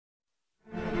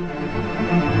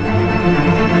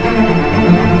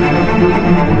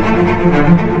For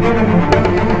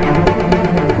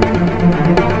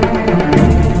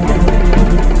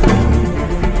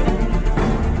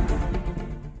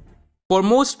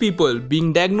most people,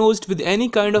 being diagnosed with any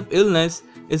kind of illness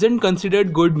isn't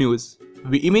considered good news.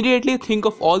 We immediately think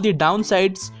of all the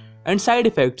downsides and side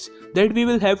effects that we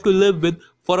will have to live with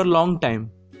for a long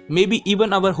time, maybe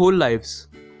even our whole lives.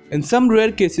 In some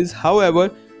rare cases,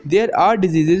 however, there are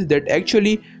diseases that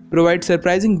actually provide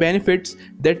surprising benefits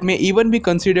that may even be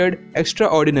considered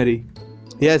extraordinary.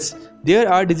 Yes,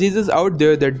 there are diseases out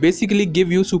there that basically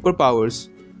give you superpowers.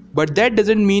 But that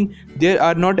doesn't mean there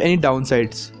are not any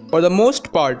downsides. For the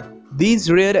most part,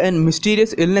 these rare and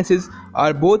mysterious illnesses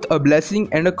are both a blessing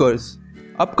and a curse.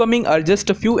 Upcoming are just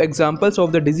a few examples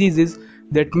of the diseases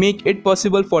that make it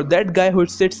possible for that guy who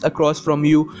sits across from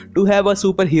you to have a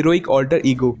superheroic alter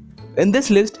ego. In this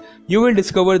list, you will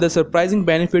discover the surprising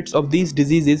benefits of these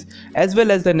diseases as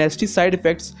well as the nasty side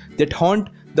effects that haunt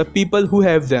the people who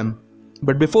have them.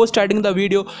 But before starting the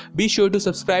video, be sure to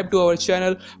subscribe to our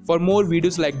channel for more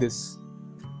videos like this.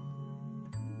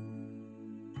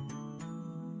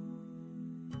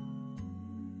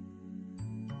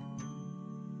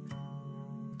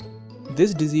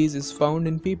 This disease is found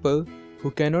in people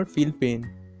who cannot feel pain.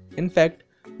 In fact,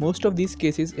 most of these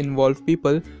cases involve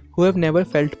people who have never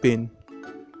felt pain.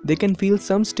 They can feel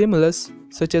some stimulus,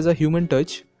 such as a human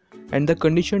touch, and the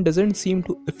condition doesn't seem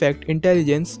to affect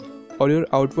intelligence or your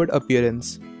outward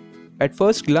appearance. At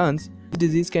first glance, this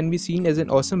disease can be seen as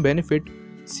an awesome benefit,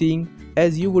 seeing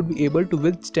as you would be able to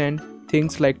withstand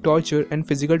things like torture and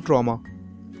physical trauma.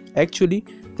 Actually,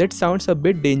 that sounds a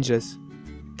bit dangerous.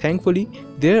 Thankfully,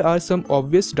 there are some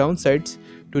obvious downsides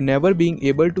to never being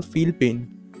able to feel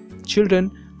pain. Children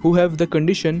who have the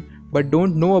condition but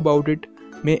don't know about it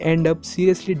may end up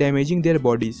seriously damaging their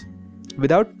bodies,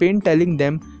 without pain telling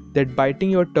them that biting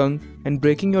your tongue and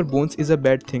breaking your bones is a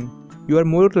bad thing. You are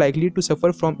more likely to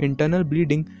suffer from internal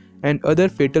bleeding and other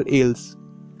fatal ails.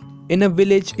 In a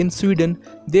village in Sweden,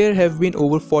 there have been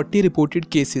over 40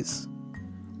 reported cases.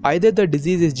 Either the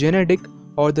disease is genetic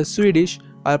or the Swedish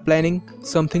are planning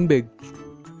something big.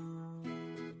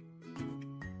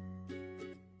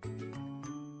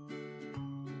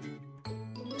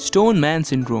 Stone Man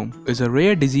syndrome is a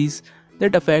rare disease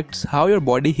that affects how your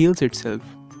body heals itself.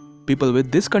 People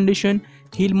with this condition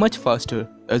heal much faster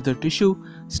as the tissue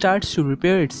starts to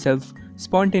repair itself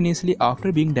spontaneously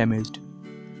after being damaged.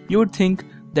 You would think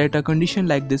that a condition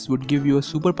like this would give you a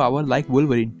superpower like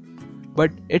Wolverine,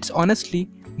 but it's honestly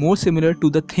more similar to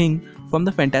the Thing from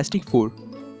the Fantastic Four.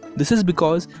 This is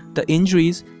because the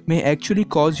injuries may actually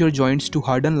cause your joints to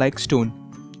harden like stone.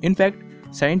 In fact,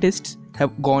 scientists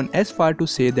have gone as far to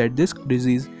say that this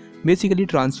disease basically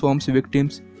transforms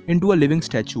victims into a living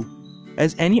statue,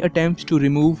 as any attempt to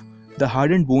remove the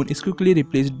hardened bone is quickly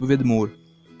replaced with more.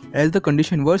 As the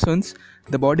condition worsens,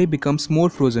 the body becomes more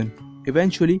frozen.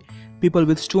 Eventually, people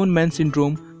with Stone Man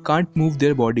syndrome can't move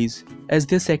their bodies, as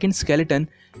their second skeleton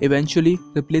eventually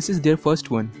replaces their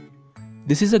first one.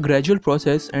 This is a gradual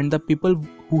process, and the people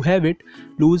who have it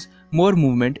lose more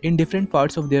movement in different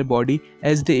parts of their body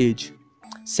as they age.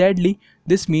 Sadly,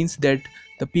 this means that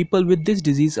the people with this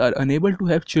disease are unable to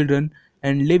have children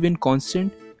and live in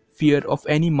constant fear of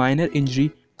any minor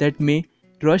injury that may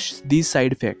rush these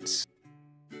side effects.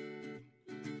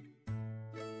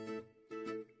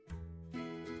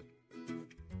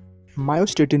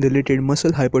 Myostatin-related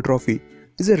muscle hypertrophy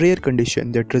is a rare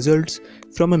condition that results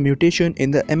from a mutation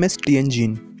in the MSTN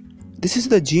gene. This is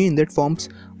the gene that forms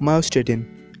myostatin,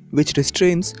 which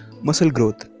restrains muscle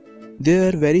growth. There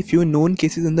are very few known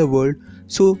cases in the world,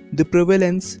 so the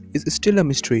prevalence is still a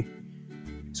mystery.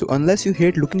 So unless you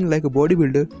hate looking like a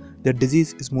bodybuilder, the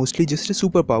disease is mostly just a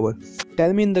superpower.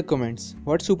 Tell me in the comments,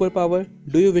 what superpower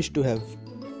do you wish to have?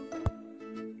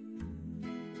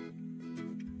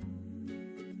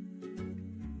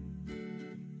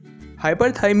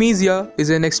 Hyperthymesia is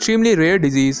an extremely rare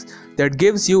disease that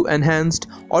gives you enhanced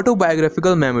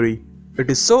autobiographical memory. It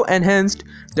is so enhanced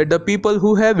that the people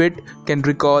who have it can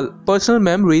recall personal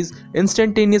memories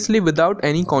instantaneously without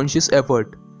any conscious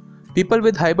effort. People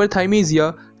with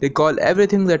hyperthymesia recall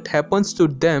everything that happens to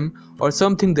them or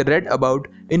something they read about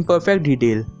in perfect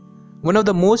detail. One of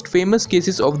the most famous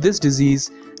cases of this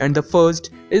disease, and the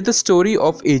first, is the story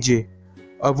of AJ,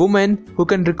 a woman who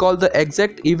can recall the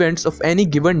exact events of any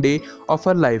given day of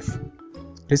her life.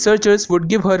 Researchers would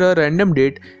give her a random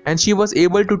date and she was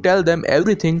able to tell them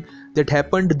everything that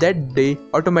happened that day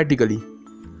automatically.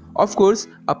 Of course,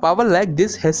 a power like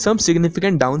this has some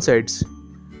significant downsides.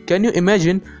 Can you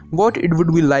imagine what it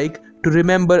would be like to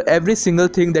remember every single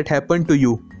thing that happened to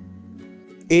you?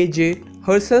 AJ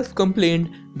herself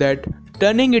complained that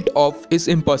Turning it off is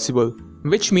impossible,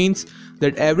 which means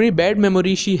that every bad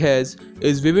memory she has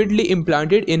is vividly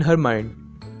implanted in her mind.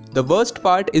 The worst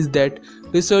part is that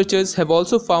researchers have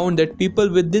also found that people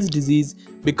with this disease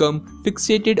become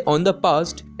fixated on the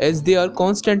past as they are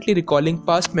constantly recalling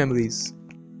past memories.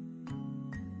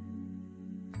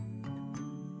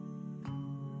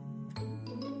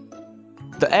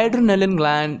 The adrenaline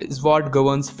gland is what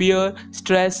governs fear,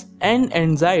 stress, and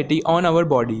anxiety on our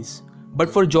bodies. But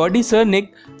for Jordi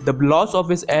Cernick, the loss of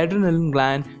his adrenaline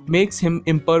gland makes him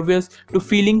impervious to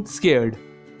feeling scared.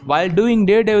 While doing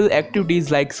daredevil activities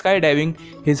like skydiving,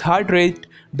 his heart rate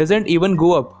doesn't even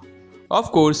go up.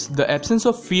 Of course, the absence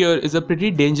of fear is a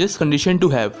pretty dangerous condition to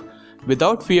have.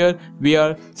 Without fear, we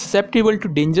are susceptible to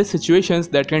dangerous situations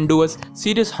that can do us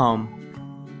serious harm.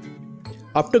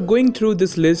 After going through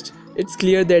this list, it's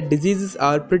clear that diseases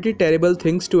are pretty terrible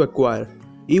things to acquire,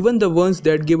 even the ones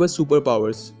that give us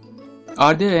superpowers.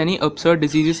 Are there any absurd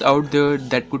diseases out there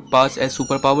that could pass as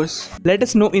superpowers? Let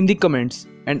us know in the comments,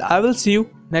 and I will see you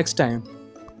next time.